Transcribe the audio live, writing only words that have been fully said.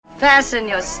Fasten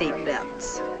your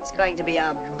seatbelts. It's going to be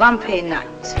a bumpy night.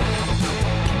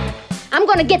 I'm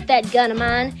gonna get that gun of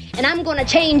mine, and I'm gonna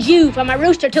change you from a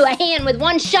rooster to a hen with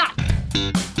one shot.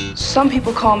 Some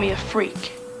people call me a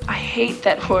freak. I hate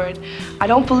that word. I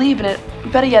don't believe in it.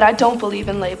 Better yet, I don't believe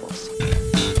in labels.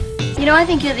 You know, I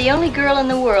think you're the only girl in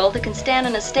the world that can stand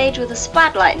on a stage with a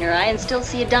spotlight in her eye and still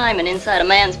see a diamond inside a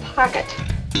man's pocket.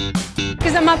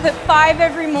 Because I'm up at 5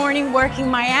 every morning working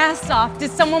my ass off.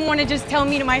 Does someone want to just tell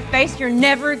me to my face, you're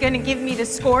never going to give me the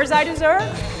scores I deserve?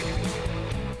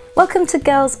 Welcome to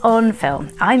Girls on Film.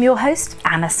 I'm your host,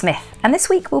 Anna Smith, and this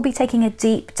week we'll be taking a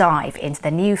deep dive into the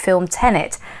new film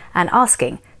Tenet and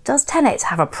asking, does Tenet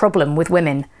have a problem with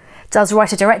women? Does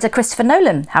writer-director Christopher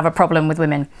Nolan have a problem with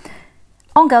women?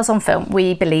 On Girls on Film,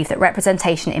 we believe that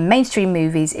representation in mainstream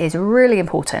movies is really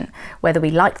important. Whether we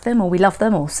like them or we love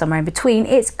them or somewhere in between,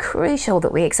 it's crucial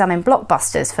that we examine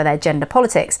blockbusters for their gender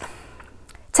politics.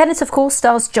 Tenet, of course,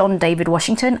 stars John David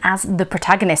Washington as the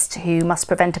protagonist who must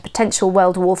prevent a potential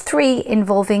World War III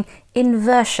involving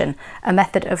inversion, a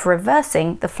method of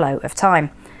reversing the flow of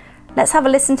time. Let's have a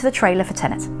listen to the trailer for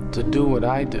Tenet. To do what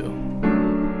I do,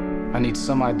 I need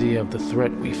some idea of the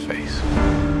threat we face.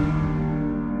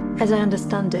 As I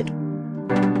understand it,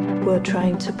 we're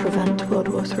trying to prevent World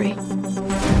War III.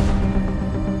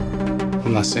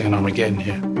 I'm not saying Armageddon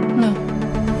here. No.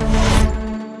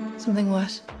 Something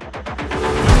worse.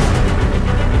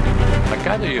 I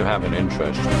gather you have an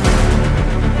interest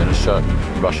in a certain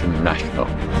Russian national.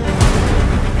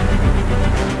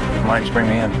 Why did you bring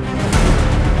me in?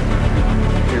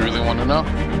 You really want to know?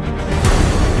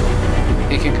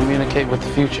 He can communicate with the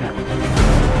future.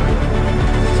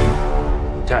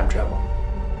 Time travel.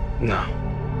 No.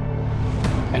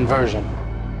 Inversion.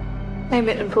 Aim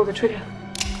it and pull the trigger.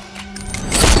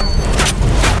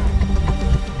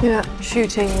 You're not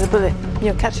shooting the bullet,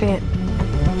 you're catching it.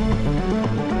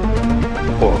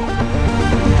 Whoa.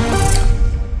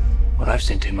 Well, I've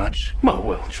seen too much. Well,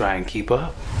 we'll try and keep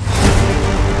up.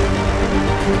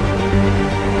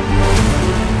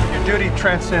 Your duty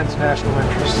transcends national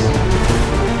interests.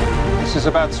 This is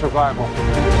about survival.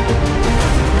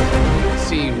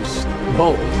 Seems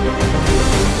bold.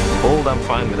 Bold, I'm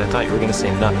fine with. I thought you were going to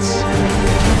say nuts.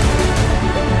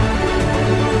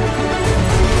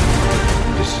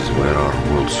 This is where our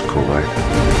worlds collide.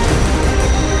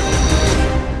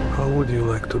 How would you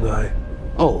like to die?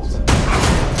 Old.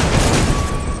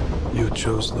 You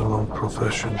chose the wrong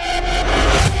profession.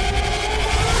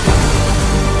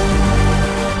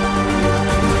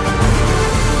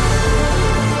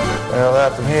 Well,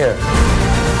 that from here.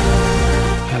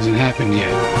 Hasn't happened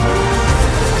yet.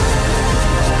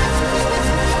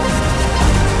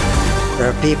 There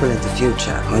are people in the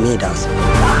future who need us.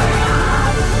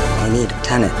 Who need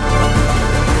Tenet.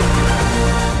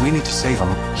 We need to save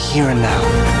them here and now.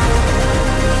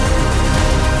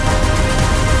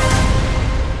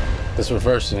 This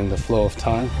reversing the flow of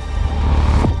time.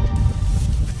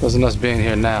 Doesn't us being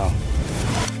here now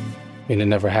mean it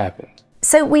never happened?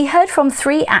 So we heard from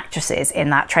 3 actresses in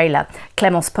that trailer,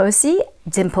 Clémence Poésy,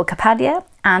 Dimple Kapadia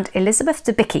and Elizabeth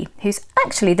Debicki, who's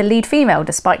actually the lead female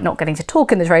despite not getting to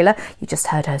talk in the trailer, you just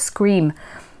heard her scream.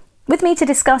 With me to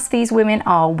discuss these women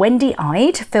are Wendy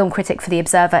Ide, film critic for The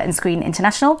Observer and Screen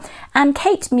International, and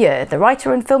Kate Muir, the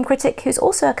writer and film critic who's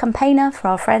also a campaigner for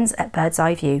our friends at Bird's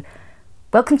Eye View.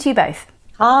 Welcome to you both.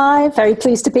 Hi, very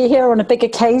pleased to be here on a big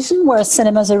occasion where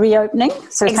cinemas are reopening.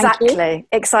 So exactly, thank you.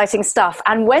 Exciting stuff.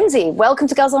 And Wendy, welcome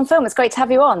to Girls on Film. It's great to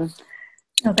have you on.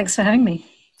 Oh, thanks for having me.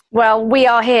 Well, we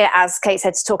are here, as Kate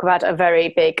said, to talk about a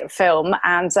very big film,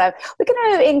 and we're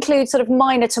going to include sort of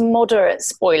minor to moderate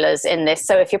spoilers in this.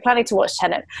 So if you're planning to watch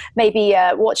Tenet, maybe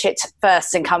watch it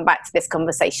first and come back to this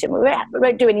conversation. We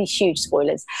won't do any huge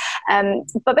spoilers.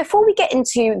 But before we get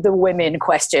into the women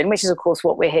question, which is, of course,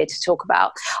 what we're here to talk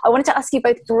about, I wanted to ask you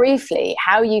both briefly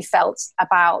how you felt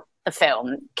about the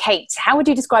film. Kate, how would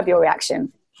you describe your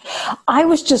reaction? I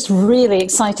was just really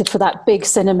excited for that big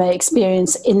cinema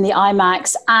experience in the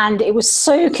IMAX, and it was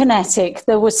so kinetic.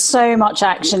 There was so much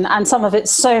action, and some of it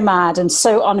so mad and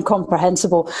so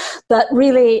incomprehensible that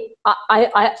really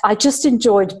I just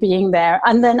enjoyed being there.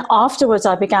 And then afterwards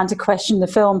I began to question the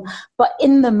film, but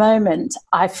in the moment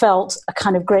I felt a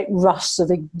kind of great rush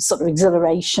of sort of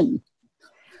exhilaration.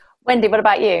 Wendy, what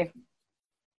about you?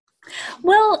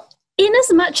 Well, in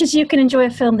as much as you can enjoy a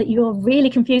film that you're really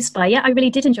confused by, yeah, I really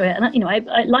did enjoy it. And,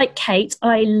 I like Kate,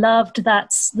 I loved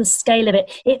the scale of it.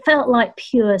 It felt like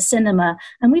pure cinema.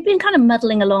 And we've been kind of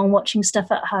muddling along, watching stuff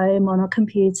at home, on our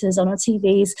computers, on our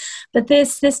TVs. But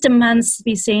this demands to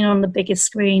be seen on the biggest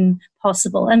screen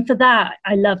possible. And for that,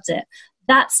 I loved it.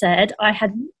 That said, I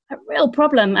had real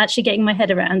problem actually getting my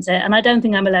head around it, and I don't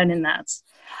think I'm alone in that.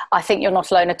 I think you're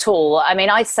not alone at all. I mean,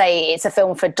 I'd say it's a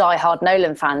film for die-hard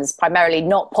Nolan fans, primarily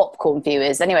not popcorn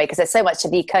viewers anyway, because there's so much to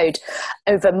decode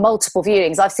over multiple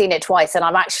viewings. I've seen it twice, and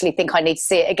I actually think I need to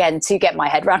see it again to get my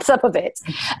head wrapped up a bit.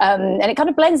 And it kind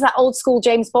of blends that old school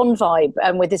James Bond vibe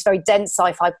with this very dense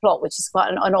sci-fi plot, which is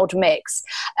quite an odd mix.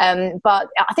 But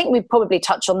I think we probably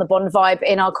touch on the Bond vibe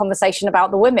in our conversation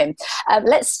about the women.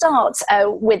 Let's start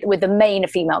with the main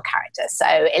female character.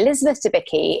 So Elizabeth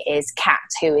Debicki is Kat,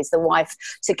 who is the wife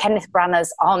to Kenneth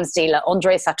Branagh's arms dealer,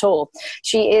 Andrei Sator.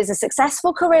 She is a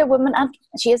successful career woman, and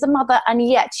she is a mother, and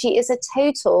yet she is a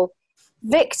total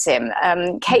victim.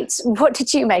 Kate, what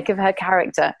did you make of her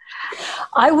character?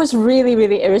 I was really,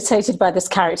 really irritated by this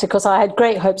character because I had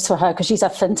great hopes for her because she's a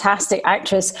fantastic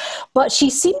actress, but she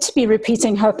seemed to be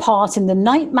repeating her part in The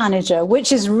Night Manager,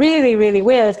 which is really, really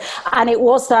weird. And it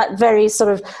was that very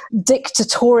sort of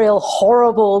dictatorial,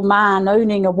 horrible man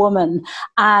owning a woman.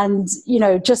 And, you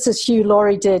know, just as Hugh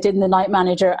Laurie did in The Night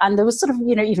Manager. And there was sort of,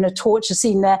 you know, even a torture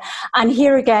scene there. And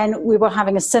here again, we were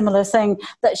having a similar thing,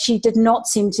 that she did not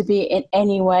seem to be in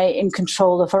any way in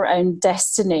control of her own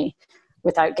destiny,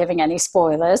 without giving any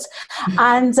spoilers.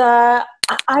 And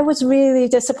I was really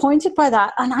disappointed by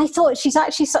that. And I thought she's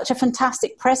actually such a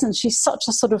fantastic presence. She's such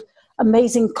a sort of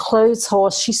amazing clothes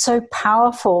horse. She's so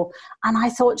powerful. And I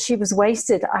thought she was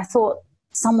wasted. I thought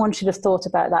someone should have thought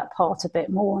about that part a bit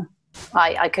more.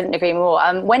 I couldn't agree more.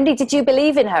 Wendy, did you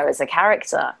believe in her as a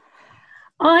character?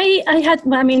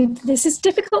 I mean, this is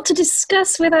difficult to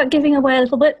discuss without giving away a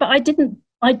little bit, but I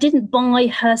didn't buy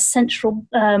her central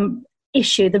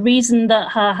issue. The reason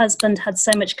that her husband had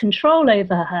so much control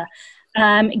over her,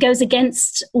 it goes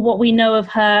against what we know of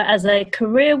her as a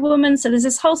career woman. So there's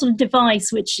this whole sort of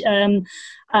device which... you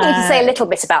can say a little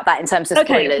bit about that in terms of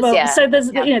spoilers. Okay, well, so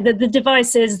there's, you know, the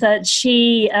device is that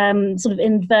she sort of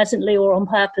inadvertently or on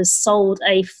purpose sold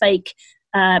a fake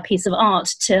piece of art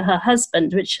to her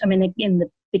husband, which, I mean, in the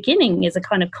beginning is a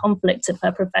kind of conflict of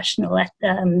her professional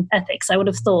ethics, I would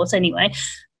have thought anyway.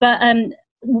 But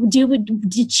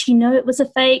did she know it was a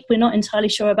fake? We're not entirely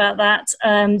sure about that.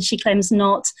 She claims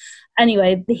not.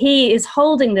 Anyway, he is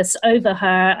holding this over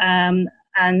her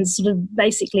and sort of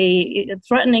basically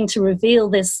threatening to reveal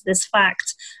this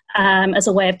fact as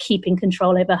a way of keeping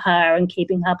control over her and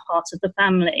keeping her part of the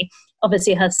family.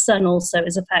 Obviously, her son also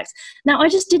is a fact. Now, I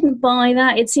just didn't buy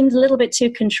that. It seemed a little bit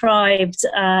too contrived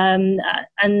and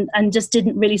just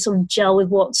didn't really sort of gel with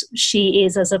what she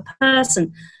is as a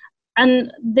person.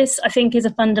 And this, I think, is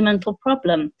a fundamental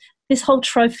problem. This whole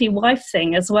trophy wife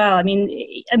thing as well. I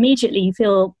mean, immediately you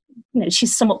feel, you know,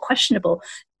 she's somewhat questionable.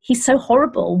 He's so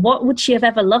horrible. What would she have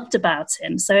ever loved about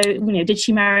him? So, you know, did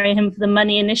she marry him for the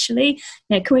money initially?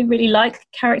 You know, can we really like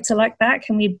a character like that?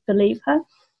 Can we believe her?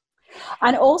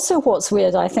 And also what's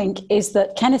weird, I think, is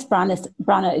that Kenneth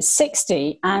Branagh is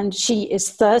 60 and she is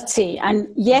 30. And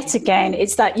yet again,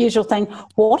 it's that usual thing.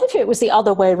 What if it was the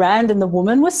other way around and the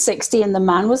woman was 60 and the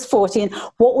man was 40? And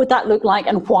what would that look like?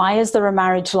 And why is there a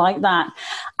marriage like that?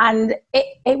 And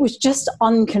it was just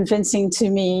unconvincing to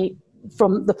me,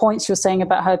 from the points you're saying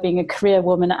about her being a career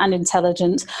woman and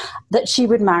intelligent, that she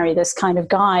would marry this kind of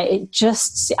guy. It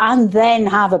just, and then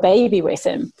have a baby with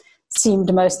him,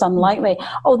 seemed most unlikely.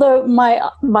 Although my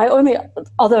only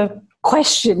other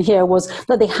question here was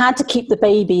that they had to keep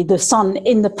the son,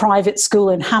 in the private school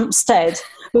in Hampstead,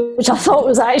 which I thought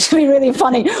was actually really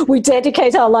funny. We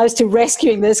dedicate our lives to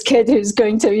rescuing this kid who's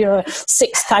going to, you know,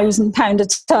 £6,000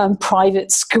 a term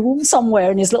private school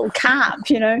somewhere in his little cap,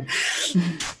 you know.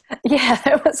 Yeah,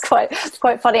 it was quite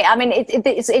funny. I mean,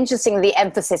 it's interesting, the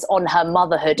emphasis on her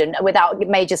motherhood, and without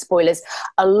major spoilers,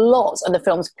 a lot of the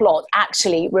film's plot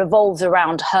actually revolves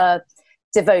around her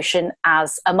devotion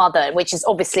as a mother, which is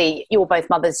obviously, you're both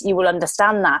mothers, you will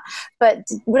understand that. But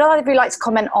would either of you like to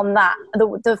comment on that,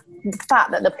 the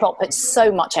fact that the plot puts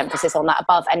so much emphasis on that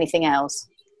above anything else?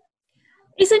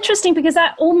 It's interesting because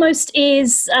that almost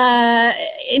is,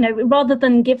 you know, rather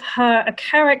than give her a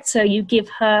character, you give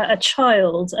her a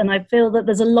child. And I feel that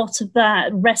there's a lot of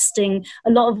that resting,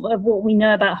 a lot of what we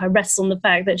know about her rests on the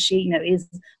fact that she, you know, is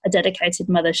a dedicated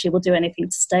mother. She will do anything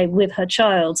to stay with her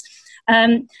child.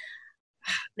 I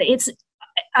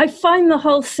find the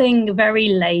whole thing very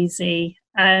lazy.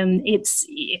 It's,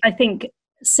 I think,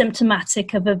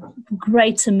 symptomatic of a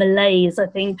greater malaise, I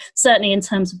think, certainly in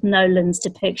terms of Nolan's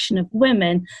depiction of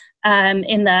women,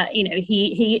 in that, you know,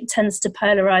 he tends to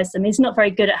polarize them. He's not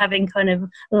very good at having kind of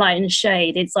light and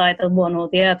shade. It's either one or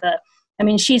the other. I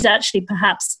mean, she's actually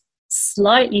perhaps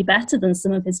slightly better than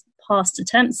some of his past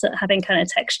attempts at having kind of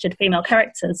textured female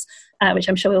characters, which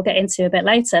I'm sure we'll get into a bit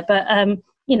later. But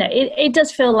it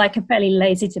does feel like a fairly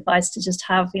lazy device to just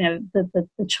have,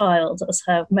 the child as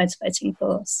her motivating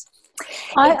force.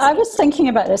 I was thinking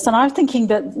about this, and I'm thinking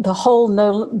that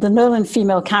the Nolan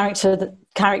female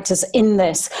characters in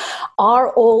this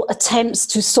are all attempts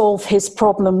to solve his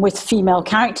problem with female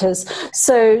characters.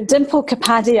 So Dimple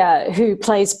Kapadia, who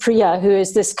plays Priya, who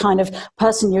is this kind of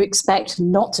person you expect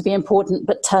not to be important,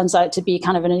 but turns out to be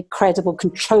kind of an incredible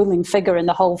controlling figure in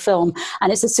the whole film.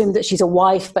 And it's assumed that she's a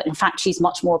wife, but in fact, she's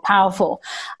much more powerful.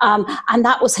 And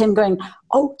that was him going,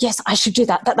 oh, yes, I should do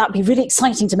that. That'd be really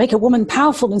exciting to make a woman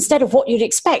powerful instead of what you'd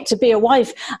expect to be a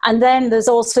wife. And then there's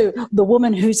also the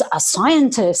woman who's a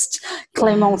scientist,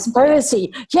 Clémence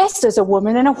Poésy. Yes, there's a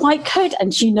woman in a white coat,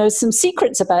 and she knows some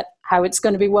secrets about how it's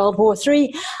going to be World War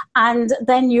III. And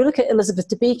then you look at Elizabeth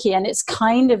Debicki, and it's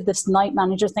kind of this night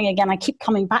manager thing. Again, I keep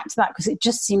coming back to that because it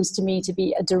just seems to me to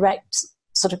be a direct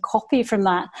sort of copy from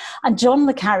that. And John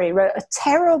le Carré wrote a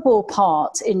terrible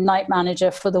part in Night Manager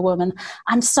for the woman,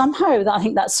 and somehow I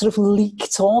think that sort of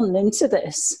leaked on into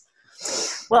this.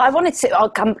 Well, I'll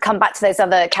come back to those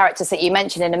other characters that you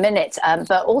mentioned in a minute,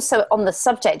 but also on the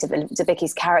subject of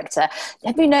Debicki's character,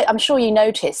 I'm sure you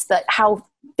noticed that how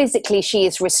physically she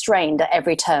is restrained at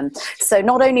every turn. So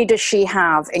not only does she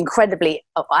have incredibly,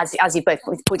 as you both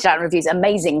pointed out in reviews,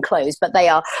 amazing clothes, but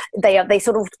they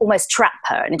sort of almost trap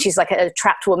her, and she's like a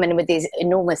trapped woman with these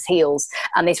enormous heels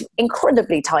and these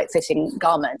incredibly tight-fitting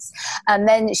garments. And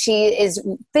then she is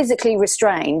physically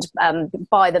restrained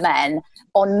by the men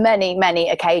on many, many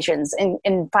occasions,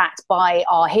 in fact, by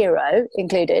our hero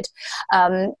included.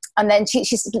 And then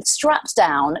she's strapped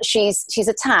down, she's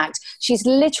attacked, she's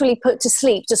literally put to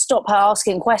sleep to stop her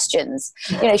asking questions.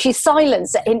 She's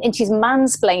silenced and she's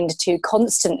mansplained to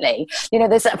constantly.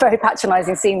 There's that very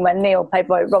patronising scene when Neil, played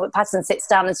by Robert Pattinson, sits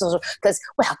down and sort of goes,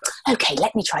 well, okay,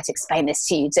 let me try to explain this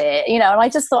to you, dear. And I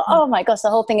just thought, oh my gosh, the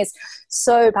whole thing is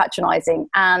so patronising.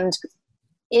 And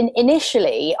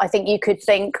initially, I think you could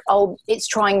think, oh, it's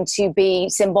trying to be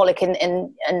symbolic and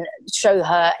show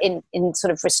her in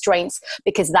sort of restraints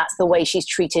because that's the way she's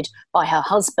treated by her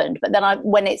husband. But then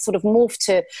when it sort of morphed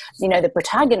to, the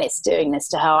protagonist doing this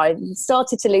to her, I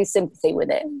started to lose sympathy with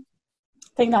it.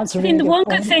 I think that's really the one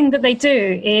good thing that they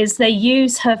do is they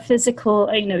use her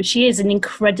physical, she is an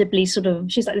incredibly she's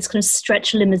like this kind of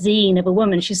stretch limousine of a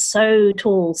woman. She's so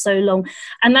tall, so long.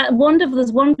 And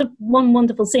there's one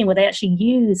wonderful scene where they actually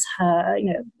use her,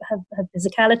 her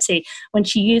physicality, when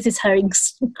she uses her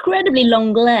incredibly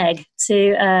long leg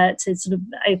to sort of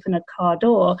open a car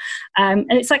door. And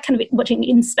it's like kind of watching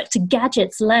Inspector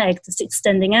Gadget's leg just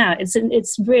extending out.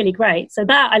 It's really great. So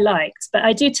that I liked. But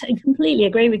I do completely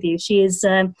agree with you. She's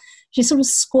sort of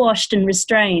squashed and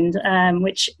restrained,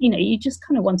 which, you just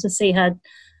kind of want to see her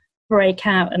break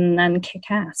out and kick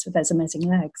ass with those amazing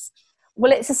legs.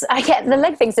 Well, the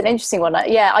leg thing's an interesting one.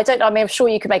 Yeah, I'm sure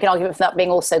you could make an argument for that being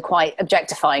also quite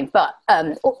objectifying, but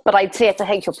I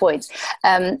take your point.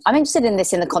 I'm interested in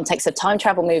this in the context of time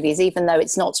travel movies, even though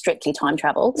it's not strictly time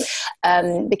travel,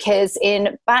 because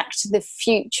in Back to the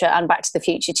Future and Back to the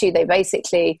Future 2, they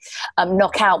basically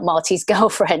knock out Marty's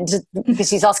girlfriend because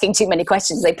she's asking too many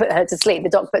questions. They put her to sleep. The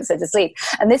doc puts her to sleep.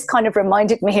 And this kind of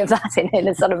reminded me of that in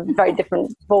a sort of very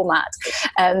different format.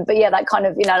 But yeah, that kind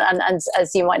of, and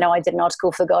as you might know, I did an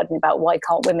article for Guardian about why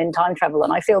can't women time travel,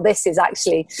 and I feel this is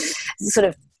actually sort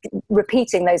of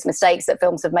repeating those mistakes that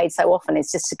films have made so often,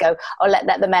 is just to go, oh,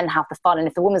 let the men have the fun, and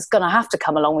if the woman's going to have to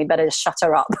come along, we better just shut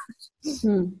her up.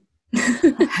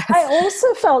 I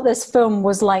also felt this film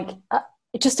was like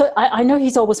I know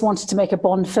he's always wanted to make a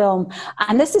Bond film,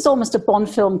 and this is almost a Bond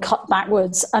film cut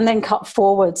backwards and then cut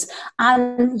forwards,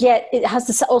 and yet it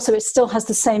still has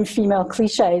the same female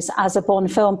cliches as a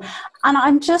Bond film. And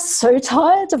I'm just so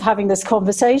tired of having this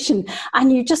conversation.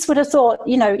 And you just would have thought,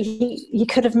 he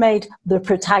could have made the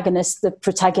protagonist the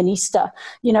protagonista,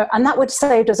 and that would have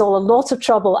saved us all a lot of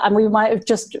trouble, and we might have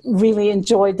just really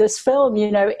enjoyed this film,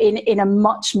 in a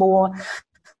much more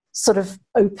sort of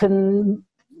open,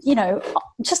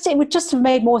 it would just have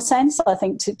made more sense, I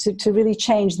think, to really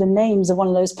change the names of one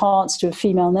of those parts to a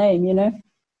female name,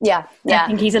 Yeah. I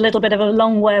think he's a little bit of a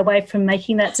long way away from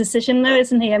making that decision, though,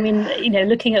 isn't he? I mean,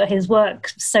 looking at his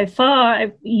work so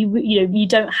far, you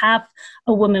don't have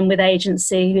a woman with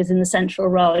agency who's in the central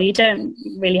role. You don't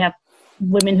really have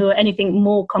women who are anything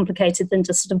more complicated than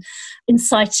just sort of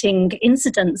inciting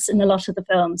incidents in a lot of the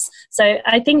films. So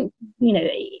I think,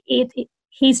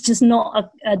 he's just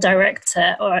not a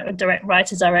director or a direct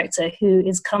writer-director who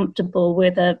is comfortable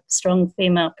with a strong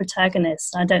female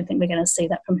protagonist. I don't think we're going to see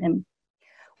that from him.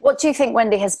 What do you think,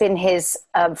 Wendy, has been his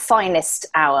finest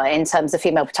hour in terms of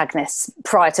female protagonists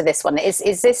prior to this one?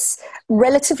 Is this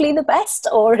relatively the best,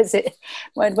 or is it?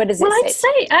 Where does it Well, I'd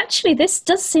say actually this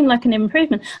does seem like an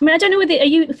improvement. I mean, I don't know whether are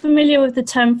you familiar with the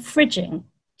term fridging?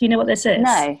 Do you know what this is?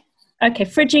 No. Okay,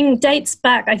 fridging dates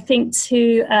back, I think,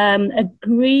 to a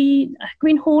Green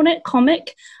Hornet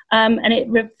comic, and it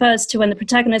refers to when the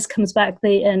protagonist comes back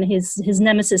and his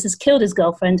nemesis has killed his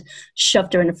girlfriend,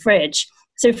 shoved her in a fridge.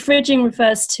 So fridging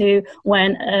refers to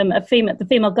when the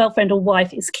female girlfriend or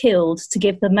wife is killed to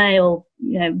give the male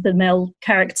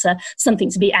character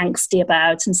something to be angsty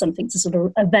about and something to sort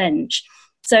of avenge.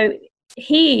 So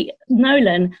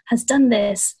Nolan has done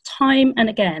this time and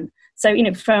again. So,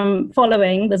 from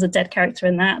Following, there's a dead character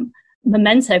in that.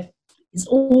 Memento is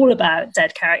all about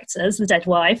dead characters, the dead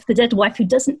wife who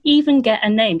doesn't even get a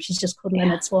name. She's just called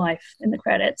Leonard's wife in the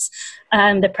credits.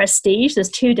 The Prestige,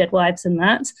 there's 2 dead wives in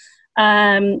that.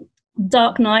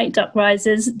 Dark Knight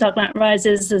Rises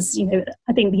is,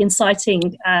 I think the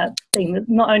inciting thing that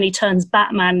not only turns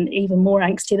Batman even more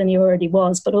angsty than he already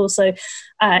was, but also,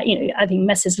 I think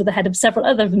messes with the head of several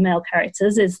other male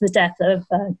characters, is the death of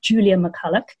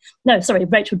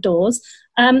Rachel Dawes.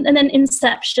 And then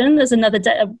Inception, there's another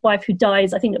wife who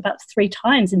dies, I think, about 3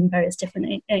 times in various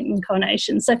different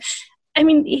incarnations. So, I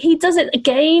mean, he does it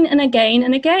again and again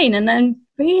and again, and then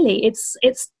really it's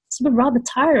sort of rather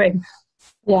tiring.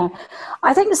 Yeah,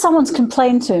 I think someone's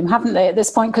complained to him, haven't they, at this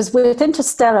point? Because with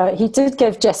Interstellar, he did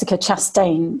give Jessica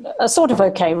Chastain a sort of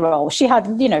okay role. She had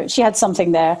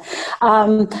something there.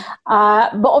 But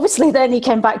obviously then he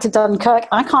came back to Dunkirk.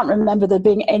 I can't remember there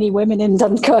being any women in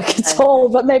Dunkirk at all,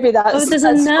 but maybe that's... there's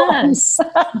a nurse.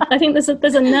 I think there's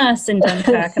a nurse in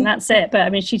Dunkirk, and that's it. But, I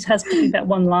mean, she has probably that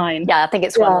one line. Yeah, I think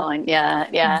it's one line.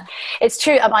 Yeah. It's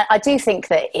true. I do think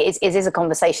that it is a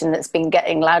conversation that's been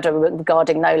getting louder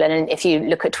regarding Nolan, and if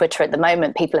you look at Twitter at the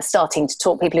moment, people are starting to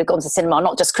talk, people who've gone to cinema,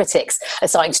 not just critics, are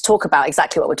starting to talk about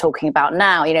exactly what we're talking about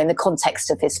now, in the context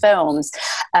of his films.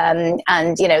 And,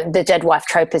 the dead wife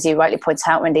trope, as you rightly point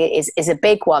out, Wendy, is a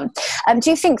big one. Do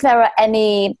you think there are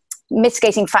any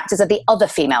mitigating factors of the other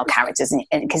female characters?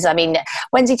 Because,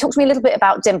 Wendy, talk to me a little bit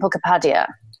about Dimple Kapadia.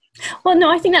 Well, no,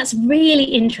 I think that's really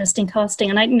interesting casting,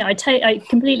 and I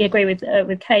completely agree with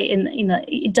Kate in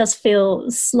it does feel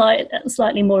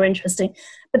slightly more interesting.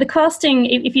 But the casting,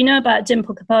 if you know about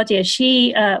Dimple Kapadia,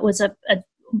 she was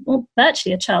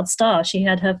virtually a child star. She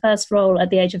had her first role at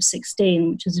the age of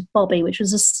 16, which was Bobby, which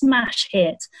was a smash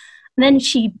hit. And then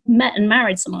she met and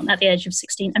married someone at the age of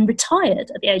 16 and retired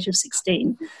at the age of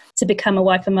 16 to become a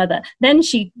wife and mother. Then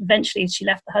she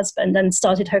left the husband and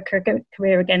started her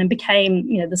career again and became,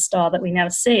 the star that we now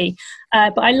see.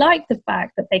 But I like the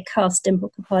fact that they cast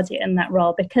Dimple Kapadia in that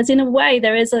role, because in a way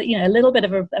there is a little bit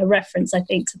of a reference, I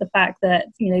think, to the fact that,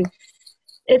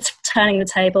 it's turning the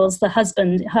tables. Her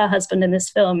husband in this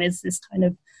film is this kind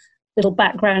of little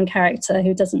background character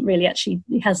who doesn't really he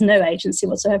has no agency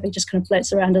whatsoever. He just kind of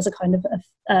floats around as a kind of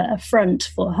a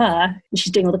front for her, and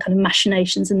she's doing all the kind of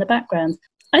machinations in the background.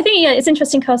 I think, it's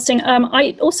interesting casting.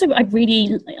 I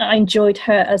really enjoyed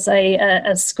her as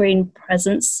a screen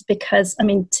presence, because,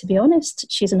 to be honest,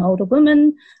 she's an older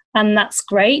woman, and that's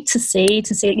great to see,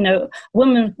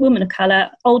 woman of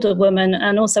colour, older woman,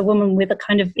 and also a woman with a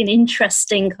kind of an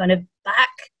interesting kind of back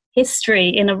history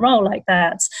in a role like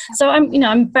that. So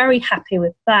I'm very happy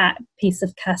with that piece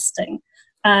of casting.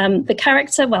 The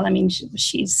character, well, he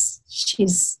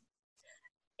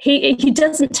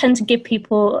doesn't tend to give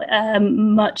people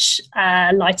much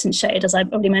light and shade, as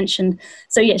I've already mentioned.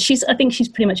 So yeah, I think she's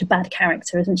pretty much a bad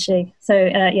character, isn't she? So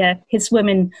his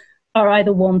women are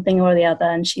either one thing or the other,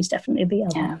 and she's definitely the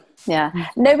other. Yeah.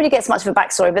 Nobody gets much of a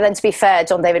backstory, but then to be fair,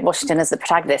 John David Washington as the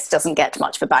protagonist doesn't get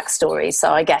much of a backstory.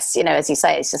 So I guess, as you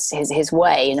say, it's just his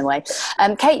way in a way.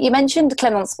 Kate, you mentioned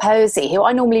Clemence Posey, who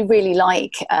I normally really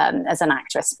like as an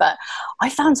actress, but I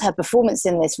found her performance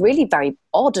in this really very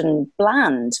odd and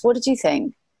bland. What did you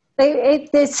think?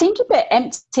 It seemed a bit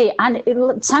empty, and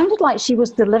it sounded like she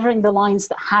was delivering the lines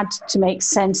that had to make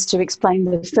sense to explain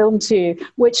the film to you,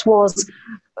 which was,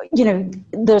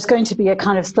 there's going to be a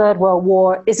kind of Third World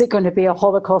War. Is it going to be a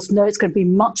Holocaust? No, it's going to be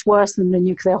much worse than the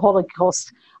nuclear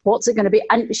Holocaust. What's it going to be?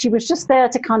 And she was just there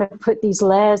to kind of put these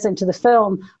layers into the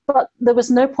film, but there was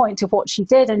no point to what she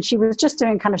did, and she was just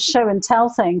doing kind of show and tell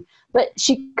thing. But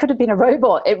she could have been a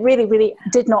robot. It really, really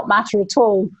did not matter at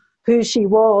all who she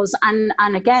was, and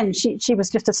again, she was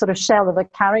just a sort of shell of a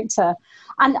character,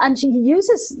 and she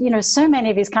uses so many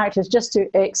of these characters just to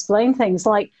explain things.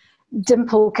 Like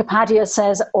Dimple Kapadia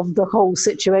says of the whole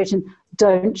situation,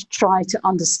 don't try to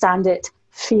understand it,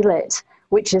 feel it,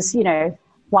 which is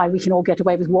why we can all get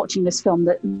away with watching this film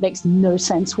that makes no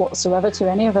sense whatsoever to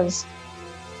any of us.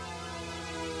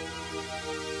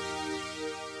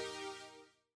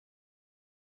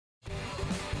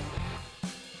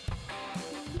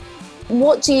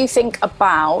 What do you think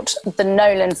about the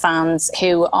Nolan fans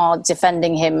who are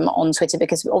defending him on Twitter?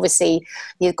 Because obviously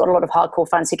you've got a lot of hardcore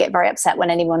fans who get very upset when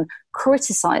anyone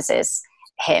criticises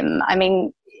him. I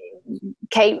mean,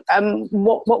 Kate,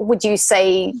 what would you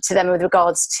say to them with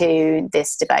regards to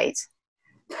this debate?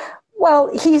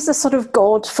 Well, he's a sort of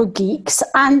god for geeks.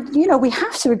 And, you know, we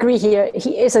have to agree here,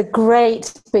 he is a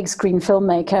great big screen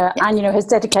filmmaker. And, you know, his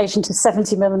dedication to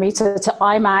 70 millimeter, to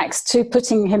IMAX, to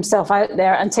putting himself out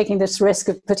there and taking this risk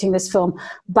of putting this film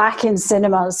back in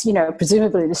cinemas, you know,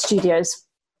 presumably the studios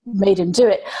made him do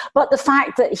it. But the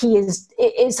fact that he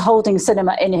is holding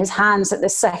cinema in his hands at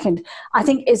this second, I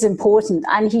think is important.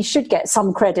 And he should get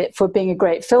some credit for being a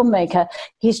great filmmaker.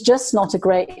 He's just not a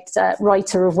great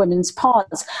writer of women's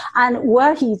parts. And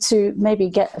were he to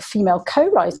maybe get a female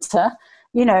co-writer,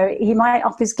 you know, he might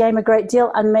up his game a great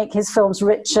deal and make his films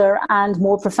richer and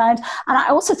more profound. And I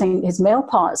also think his male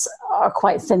parts are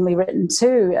quite thinly written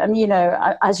too. I mean, you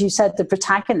know, as you said, the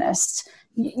protagonist,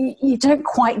 you don't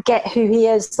quite get who he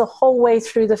is the whole way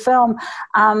through the film.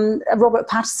 Robert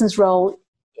Pattinson's role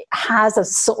has a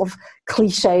sort of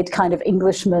cliched kind of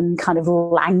Englishman, kind of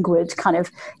languid, kind of,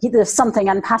 there's something,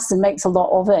 and Pattinson makes a lot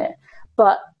of it.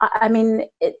 But I mean,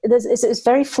 it's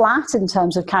very flat in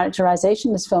terms of characterization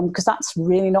in this film, because that's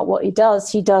really not what he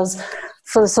does. He does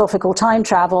philosophical time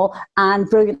travel and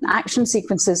brilliant action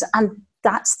sequences, and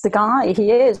that's the guy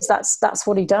he is. That's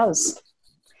what he does.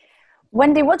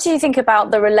 Wendy, what do you think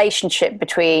about the relationship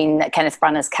between Kenneth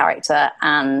Branagh's character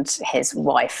and his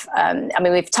wife? I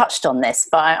mean, we've touched on this,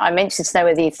 but I'm interested to know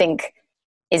whether you think,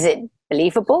 is it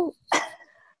believable?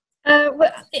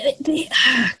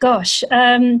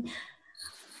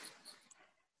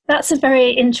 That's a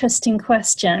very interesting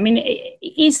question. I mean,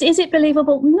 is it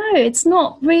believable? No, it's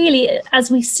not really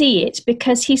as we see it,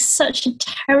 because he's such a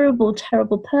terrible,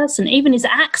 terrible person. Even his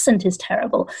accent is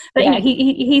terrible. But, you know,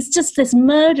 he's just this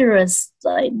murderous,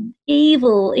 like,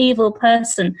 evil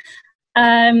person.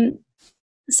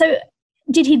 So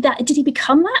did he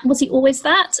become that? Was he always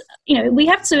that? You know, we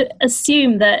have to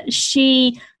assume that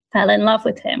she fell in love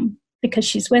with him because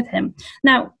she's with him.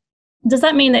 Now, does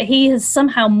that mean that he has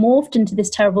somehow morphed into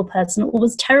this terrible person, or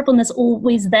was terribleness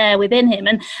always there within him?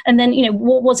 And then, you know,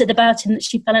 what was it about him that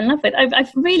she fell in love with? I've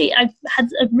had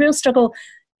a real struggle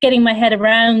getting my head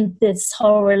around this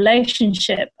whole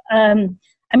relationship. I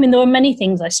mean, there were many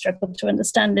things I struggled to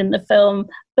understand in the film,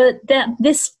 but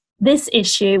this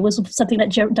issue was something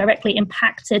that directly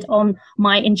impacted on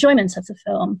my enjoyment of the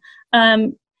film.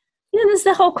 You know, there's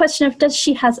the whole question of, does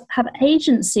she have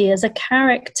agency as a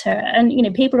character? And, you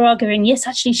know, people are arguing, yes,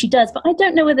 actually she does, but I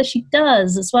don't know whether she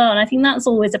does as well. And I think that's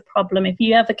always a problem if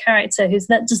you have a character who's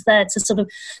just there to sort of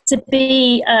to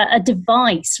be a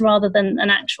device rather than an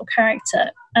actual character.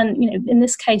 And, you know, in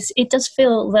this case, it does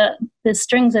feel that the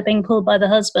strings are being pulled by the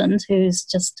husband, who's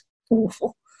just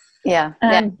awful. Yeah.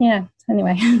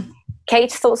 Anyway.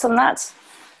 Kate, thoughts on that?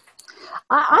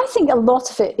 I think a lot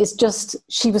of it is just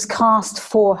she was cast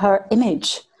for her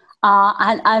image.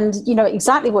 And you know,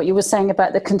 exactly what you were saying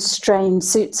about the constrained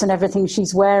suits and everything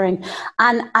she's wearing.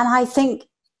 And I think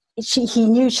he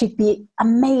knew she'd be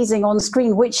amazing on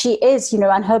screen, which she is, you know,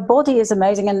 and her body is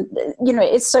amazing. And, you know,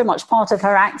 it's so much part of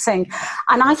her acting.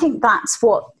 And I think that's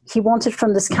what he wanted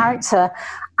from this character.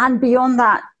 And beyond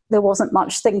that, there wasn't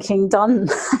much thinking done.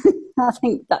 I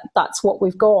think that's what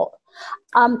we've got.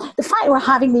 The fact we're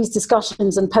having these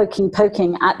discussions and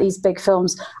poking at these big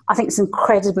films, I think is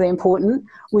incredibly important.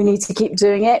 We need to keep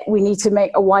doing it. We need to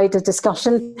make a wider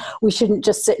discussion. We shouldn't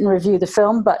just sit and review the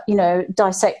film, but, you know,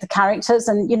 dissect the characters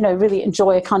and, you know, really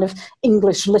enjoy a kind of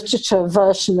English literature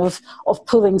version of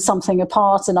pulling something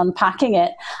apart and unpacking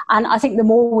it. And I think the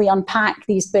more we unpack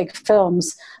these big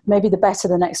films, maybe the better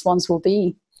the next ones will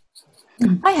be.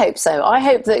 I hope so. I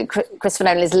hope that Christopher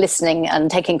Nolan is listening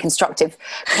and taking constructive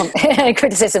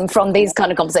criticism from these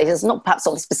kind of conversations, not perhaps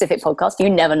on a specific podcast. You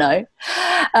never know.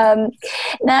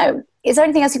 Now, is there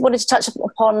anything else you wanted to touch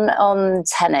upon on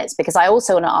Tenet? Because I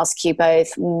also want to ask you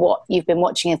both what you've been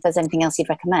watching, if there's anything else you'd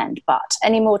recommend. But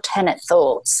any more Tenet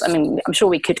thoughts? I mean, I'm sure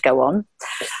we could go on.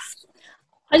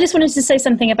 I just wanted to say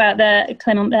something about the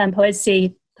Clement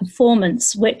Poésy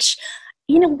performance, which,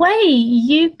 in a way,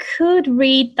 you could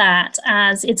read that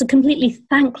as it's a completely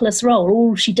thankless role.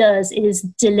 All she does is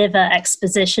deliver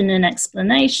exposition and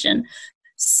explanation.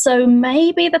 So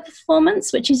maybe the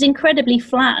performance, which is incredibly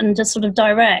flat and just sort of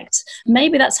direct,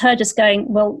 maybe that's her just going,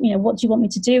 well, what do you want me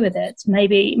to do with it?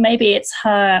 Maybe it's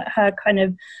her kind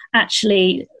of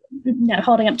actually,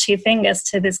 holding up two fingers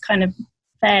to this kind of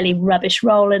fairly rubbish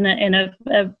role in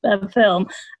a film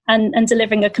and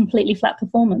delivering a completely flat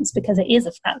performance because it is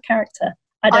a flat character.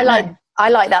 I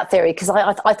like that theory because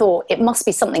I thought it must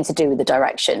be something to do with the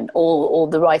direction or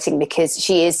the writing because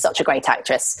she is such a great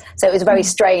actress. So it was very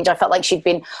strange. I felt like she'd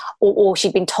been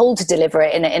told to deliver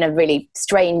it in a really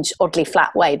strange, oddly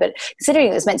flat way. But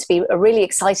considering it was meant to be a really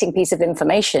exciting piece of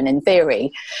information in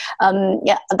theory,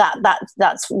 that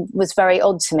was very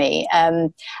odd to me.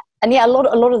 And yeah, a lot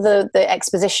of the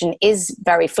exposition is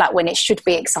very flat when it should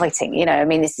be exciting.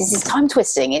 This is time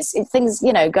twisting. It's things,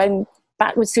 going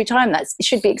backwards through time. It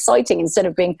should be exciting instead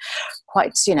of being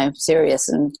quite, serious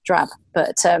and drab.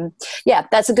 But yeah,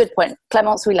 that's a good point.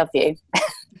 Clemence, we love you.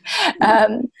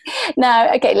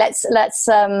 Now, okay, let's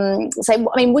say,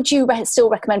 would you still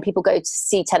recommend people go to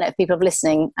see Tenet if people are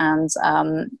listening and,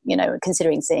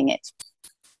 considering seeing it?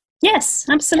 Yes,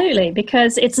 absolutely,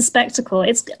 because it's a spectacle.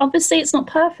 It's not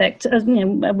perfect,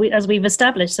 as we've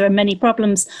established. There are many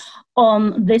problems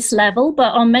on this level,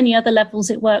 but on many other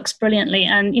levels it works brilliantly.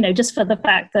 And just for the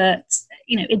fact that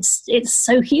it's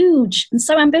so huge and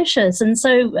so ambitious and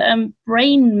so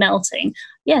brain melting.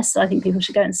 Yes, I think people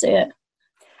should go and see it.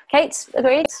 Kate,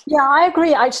 agreed? Yeah, I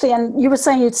agree, actually. And you were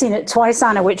saying you'd seen it twice,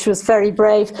 Anna, which was very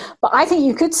brave. But I think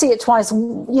you could see it twice.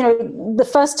 The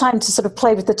first time to sort of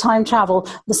play with the time travel,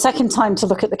 the second time to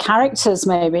look at the characters,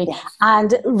 maybe,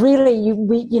 and really,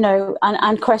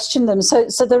 and question them. So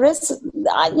there is,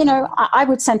 I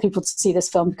would send people to see this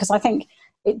film because I think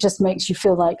it just makes you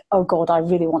feel like, oh God, I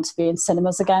really want to be in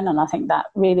cinemas again. And I think that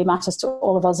really matters to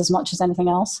all of us as much as anything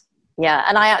else. Yeah,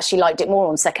 and I actually liked it more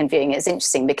on second viewing. It's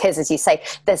interesting because, as you say,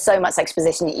 there's so much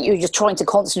exposition. You're just trying to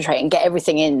concentrate and get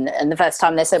everything in. And the first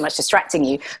time, there's so much distracting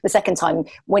you. The second time,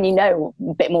 when you know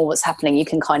a bit more what's happening, you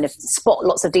can kind of spot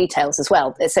lots of details as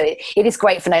well. So it is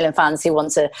great for Nolan fans who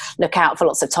want to look out for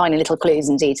lots of tiny little clues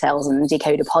and details and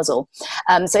decode a puzzle.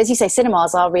 So as you say,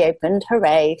 cinemas are reopened.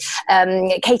 Hooray.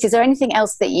 Kate, is there anything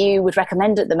else that you would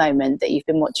recommend at the moment that you've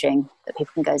been watching that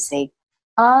people can go see?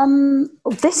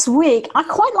 This week, I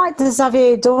quite like the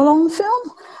Xavier Dolan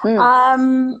film.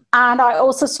 And I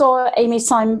also saw Amy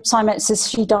Seimetz's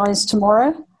She Dies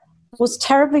Tomorrow. Was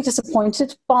terribly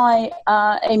disappointed by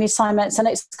Amy Seimetz, and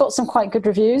it's got some quite good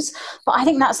reviews. But I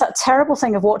think that's that terrible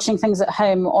thing of watching things at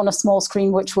home on a small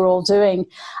screen, which we're all doing.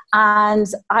 And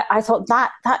I thought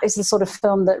that is the sort of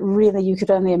film that really you could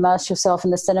only immerse yourself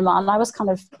in the cinema. And I was kind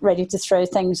of ready to throw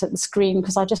things at the screen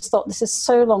because I just thought this is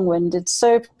so long-winded,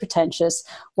 so pretentious.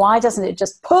 Why doesn't it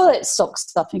just pull its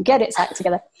socks up and get its act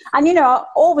together? And,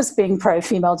 always being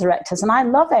pro-female directors. And I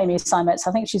love Amy Seimetz.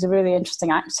 I think she's a really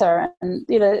interesting actor. And,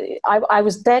 I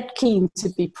was dead keen to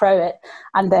be pro it.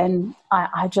 And then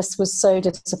I just was so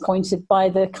disappointed by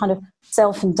the kind of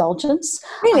self-indulgence.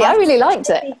 Really? I really liked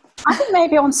it. I think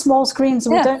maybe on small screens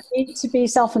we don't need to be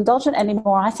self-indulgent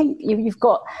anymore. I think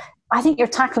you're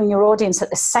tackling your audience at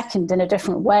the second in a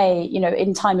different way,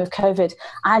 in time of COVID.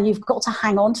 And you've got to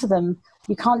hang on to them.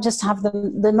 You can't just have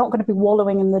them, they're not going to be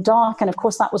wallowing in the dark. And of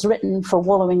course that was written for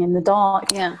wallowing in the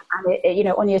dark. Yeah. And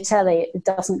on your telly, it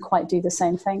doesn't quite do the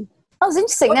same thing. That was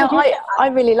interesting. Now, I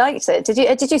really liked it. Did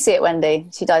you see it, Wendy?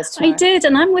 She Dies Tomorrow. I did,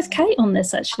 and I'm with Kate on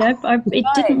this, actually. It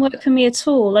didn't work for me at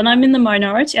all, and I'm in the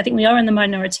minority. I think we are in the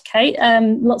minority, Kate.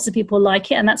 Lots of people like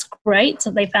it, and that's great.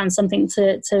 They found something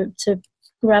to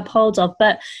grab hold of,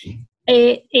 but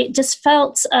it just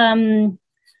felt...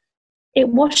 it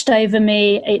washed over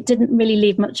me. It didn't really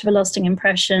leave much of a lasting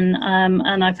impression,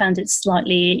 and I found it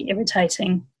slightly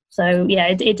irritating. So,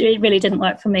 yeah, it really didn't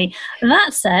work for me.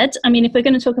 That said, if we're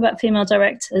going to talk about female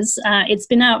directors, it's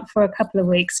been out for a couple of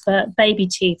weeks, but Baby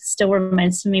Teeth still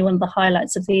remains for me one of the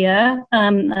highlights of the year.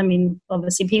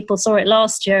 Obviously, people saw it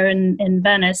last year in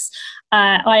Venice.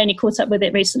 I only caught up with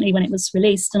it recently when it was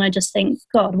released, and I just think,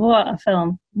 God, what a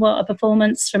film. What a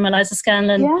performance from Eliza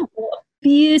Scanlen. Yeah. What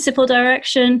beautiful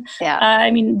direction. Yeah.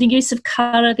 The use of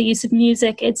colour, the use of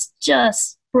music, it's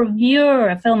just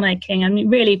bravura filmmaking. It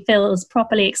really feels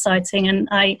properly exciting, and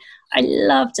I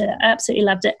loved it. I absolutely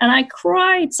loved it. And I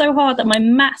cried so hard that my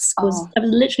mask I was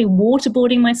literally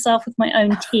waterboarding myself with my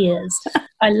own tears.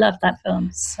 I love that film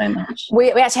so much.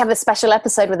 We actually have a special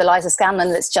episode with Eliza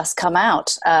Scanlen that's just come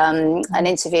out, an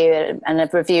interview and a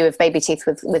review of Baby Teeth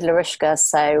with Larushka.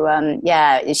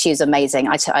 So, she's amazing.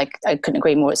 I couldn't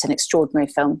agree more. It's an extraordinary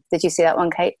film. Did you see that one,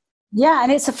 Kate? Yeah,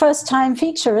 and it's a first-time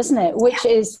feature, isn't it? Which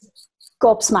is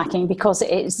gobsmacking because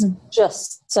it is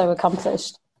just so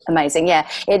accomplished. Amazing. Yeah,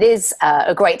 it is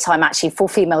a great time actually for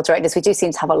female directors. We do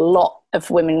seem to have a lot of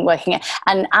women working it.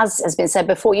 And as has been said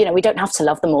before, you know, we don't have to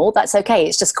love them all. That's okay.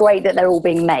 It's just great that they're all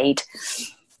being made.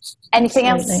 Anything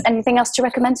else to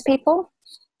recommend to people?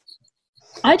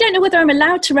 I don't know whether I'm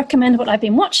allowed to recommend what I've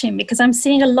been watching, because I'm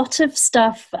seeing a lot of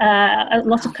stuff, a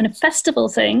lot of kind of festival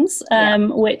things,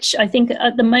 which I think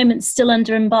at the moment still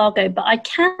under embargo. But I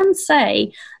can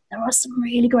say there are some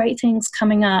really great things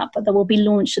coming up that will be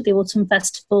launched at the autumn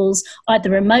festivals, either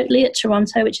remotely at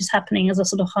Toronto, which is happening as a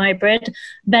sort of hybrid.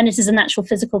 Venice is an actual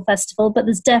physical festival, but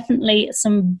there's definitely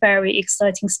some very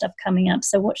exciting stuff coming up.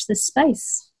 So watch this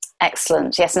space.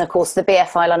 Excellent. Yes, and of course the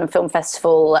BFI London Film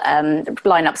Festival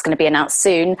line-up's going to be announced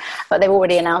soon, but they've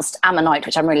already announced Ammonite,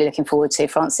 which I'm really looking forward to,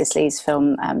 Francis Lee's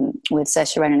film with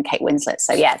Saoirse Ronan and Kate Winslet.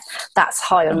 So yeah, that's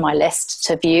high on my list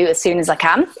to view as soon as I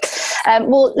can.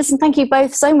 Well, listen, thank you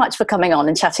both so much for coming on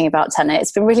and chatting about Tenet.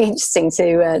 It's been really interesting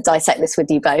to dissect this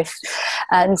with you both.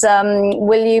 And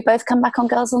will you both come back on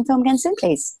Girls on Film again soon,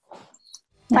 please?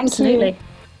 Thank you.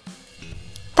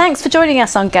 Thanks for joining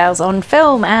us on Girls on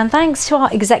Film, and thanks to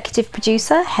our executive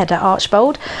producer, Heather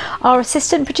Archbold, our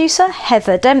assistant producer,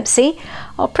 Heather Dempsey,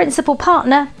 our principal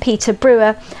partner, Peter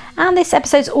Brewer, and this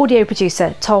episode's audio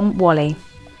producer, Tom Wally.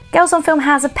 Girls on Film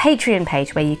has a Patreon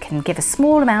page where you can give a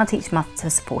small amount each month to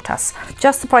support us.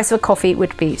 Just the price of a coffee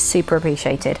would be super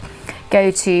appreciated.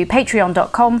 Go to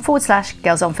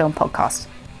patreon.com/Girls on Film podcast.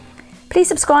 Please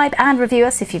subscribe and review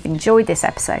us if you've enjoyed this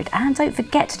episode, and don't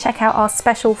forget to check out our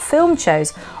special film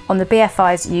shows on the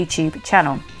BFI's YouTube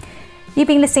channel. You've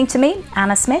been listening to me,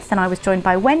 Anna Smith, and I was joined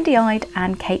by Wendy Ide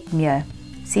and Kate Muir.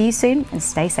 See you soon, and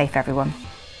stay safe, everyone.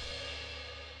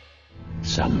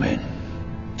 Some men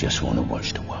just want to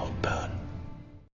watch the world burn.